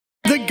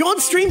The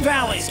Goldstream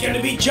Valley is going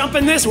to be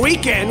jumping this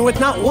weekend with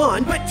not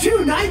one, but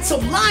 2 nights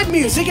of live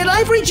music at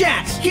Ivory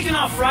Jack's. Kicking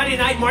off Friday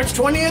night, March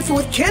 20th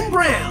with Ken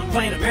Brown,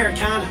 playing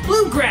Americana,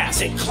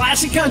 bluegrass, and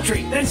classic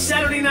country. Then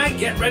Saturday night,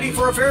 get ready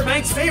for a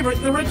Fairbanks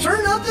favorite, the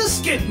return of the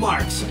Skid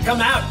Marks.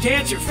 Come out,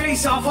 dance your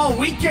face off all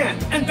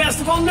weekend. And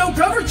best of all, no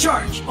cover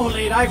charge.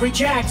 Only at Ivory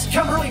Jack's.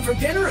 Come early for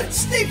dinner and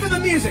stay for the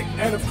music.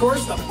 And of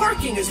course, the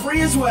parking is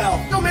free as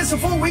well. Don't miss a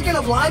full weekend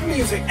of live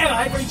music at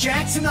Ivory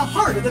Jack's in the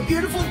heart of the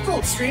beautiful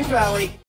Goldstream Valley.